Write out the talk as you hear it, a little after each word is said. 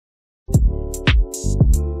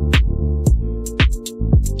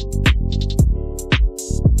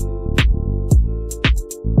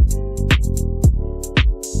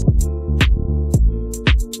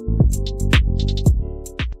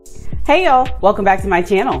Hey y'all, welcome back to my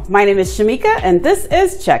channel. My name is Shamika and this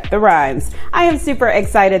is Check the Rhymes. I am super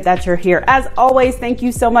excited that you're here. As always, thank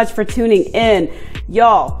you so much for tuning in.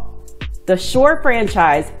 Y'all, the Shore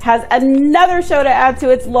franchise has another show to add to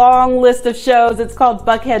its long list of shows. It's called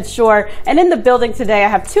Buckhead Shore. And in the building today, I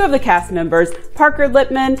have two of the cast members, Parker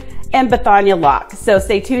Lipman and Bethania Locke. So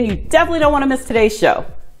stay tuned. You definitely don't want to miss today's show.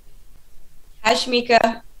 Hi,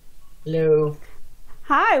 Shamika. Hello.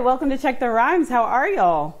 Hi, welcome to Check the Rhymes. How are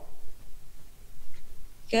y'all?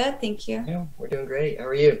 Good, thank you. Yeah, we're doing great. How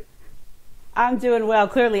are you? I'm doing well.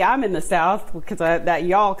 Clearly, I'm in the South because that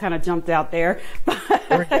y'all kind of jumped out there.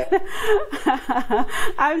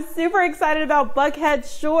 I'm super excited about Buckhead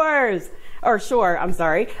Shore, I'm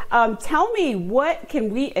sorry. Tell me, what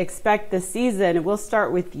can we expect this season? We'll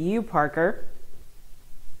start with you, Parker.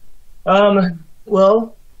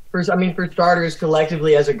 Well, for starters,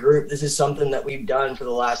 collectively as a group, this is something that we've done for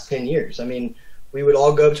the last 10 years. I mean, we would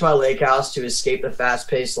all go up to my lake house to escape the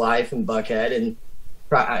fast-paced life in Buckhead and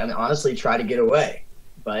honestly try to get away.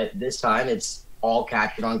 But this time it's all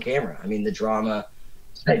captured on camera. I mean, the drama,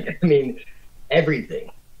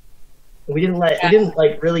 everything. We didn't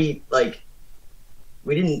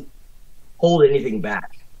hold anything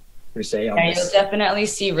back, per se. Yeah, you'll definitely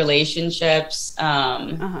see relationships,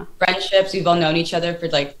 friendships. We've all known each other for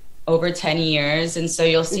like over 10 years. And so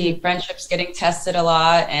you'll see friendships getting tested a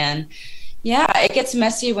lot. And yeah, it gets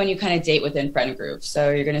messy when you kind of date within friend groups. So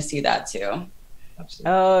you're going to see that too.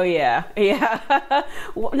 Absolutely. Oh, yeah. Yeah.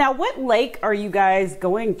 Now, what lake are you guys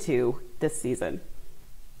going to this season?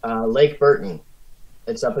 Lake Burton.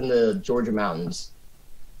 It's up in the Georgia mountains.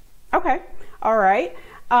 Okay. All right.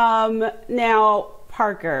 Now,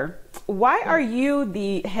 Parker, why are you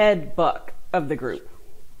the head buck of the group?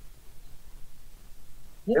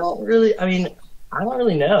 I don't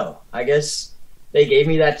really know. I guess they gave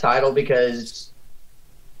me that title because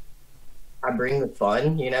I bring the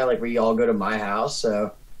fun, like we all go to my house.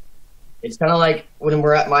 So it's kind of like when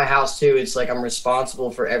we're at my house too, it's like I'm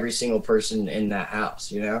responsible for every single person in that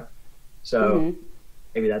house, So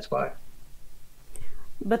maybe that's why.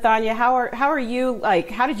 Bethania, how are you,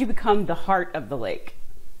 how did you become the heart of the lake?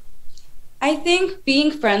 I think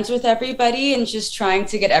being friends with everybody and just trying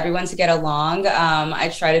to get everyone to get along. I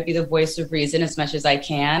try to be the voice of reason as much as I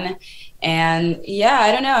can. And yeah,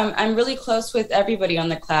 I don't know. I'm really close with everybody on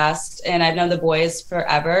the class and I've known the boys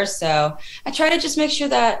forever. So I try to just make sure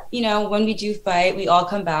that, when we do fight, we all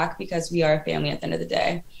come back because we are a family at the end of the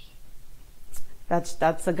day.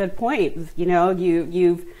 That's a good point. You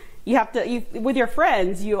have to, with your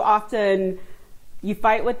friends, you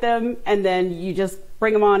fight with them and then you just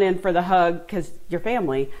bring them on in for the hug because you're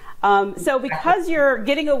family. So because you're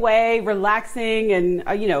getting away, relaxing, and,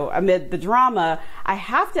 amid the drama, I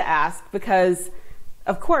have to ask because,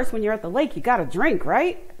 of course, when you're at the lake, you got to drink,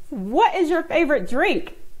 right? What is your favorite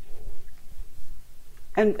drink?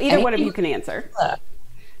 And either one of you can answer.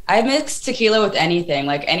 I mix tequila with anything,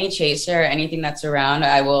 like any chaser, anything that's around,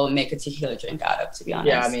 I will make a tequila drink out of, to be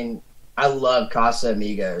honest. Yeah, I love Casa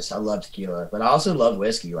Amigos. I love tequila, but I also love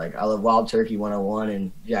whiskey. Like I love Wild Turkey 101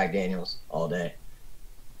 and Jack Daniels all day.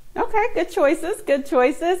 Okay, good choices, good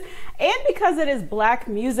choices. And because it is Black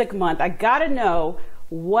Music Month, I gotta know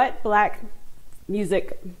what Black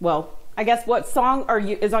music, I guess what song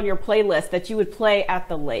is on your playlist that you would play at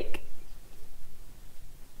the lake?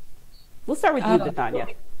 We'll start with you, Bethania.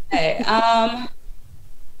 Okay.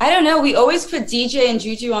 I don't know. We always put DJ and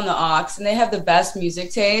JuJu on the aux, and they have the best music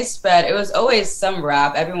taste, but it was always some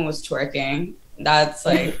rap. Everyone was twerking. That's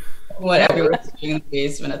like what everyone was doing in the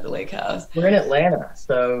basement at the lake house. We're in Atlanta,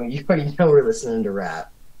 so you already know we're listening to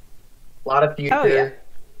rap. A lot of Future,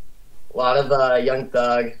 a lot of Young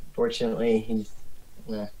Thug. Fortunately, he's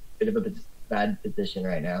in a bit of a bad position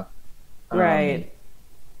right now. Right.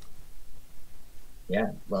 Yeah,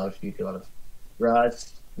 a lot of Future, a lot of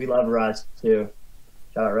Russ. We love Russ, too.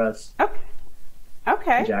 Shout out Russ.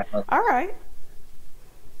 Okay. All right.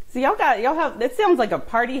 So y'all have, it sounds like a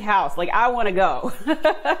party house. Like I want to go.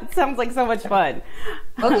 It sounds like so much fun.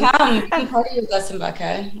 Well, come. You can party with us in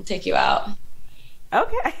Buckhead. We'll take you out.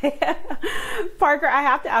 Okay. Parker, I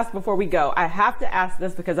have to ask before we go. I have to ask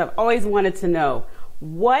this because I've always wanted to know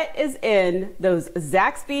what is in those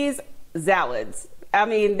Zaxbys salads.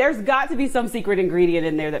 There's got to be some secret ingredient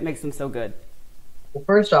in there that makes them so good. Well,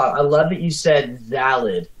 first off, I love that you said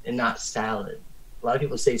salad and not salad. A lot of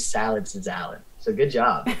people say salad's and salad, so good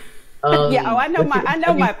job. Yeah, I know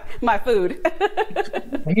my food.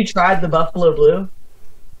 Have you tried the Buffalo Blue?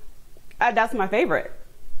 That's my favorite.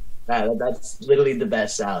 That's literally the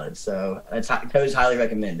best salad, so that's highly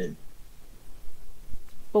recommended.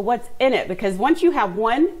 but what's in it? Because once you have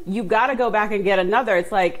one, you got to go back and get another.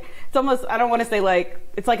 It's like, it's almost, I don't want to say like,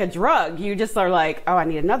 it's like a drug. You just are like, oh, I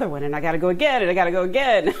need another one, and I got to go again, and I got to go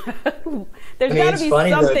again. There's got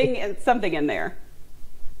to be something in there.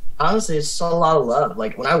 Honestly, it's a lot of love.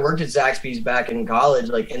 Like when I worked at Zaxby's back in college,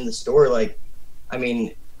 like in the store, like, I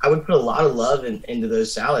mean, I would put a lot of love into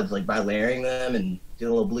those salads, like by layering them and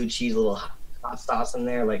doing a little blue cheese, a little hot sauce in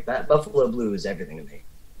there. Like that buffalo blue is everything to me.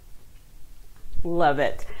 Love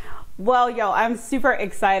it. Well, y'all, I'm super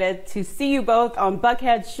excited to see you both on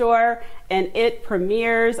Buckhead Shore, and it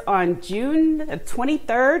premieres on June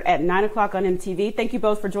 23rd at 9 o'clock on MTV. Thank you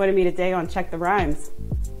both for joining me today on Check the Rhymes.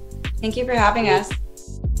 Thank you for having us.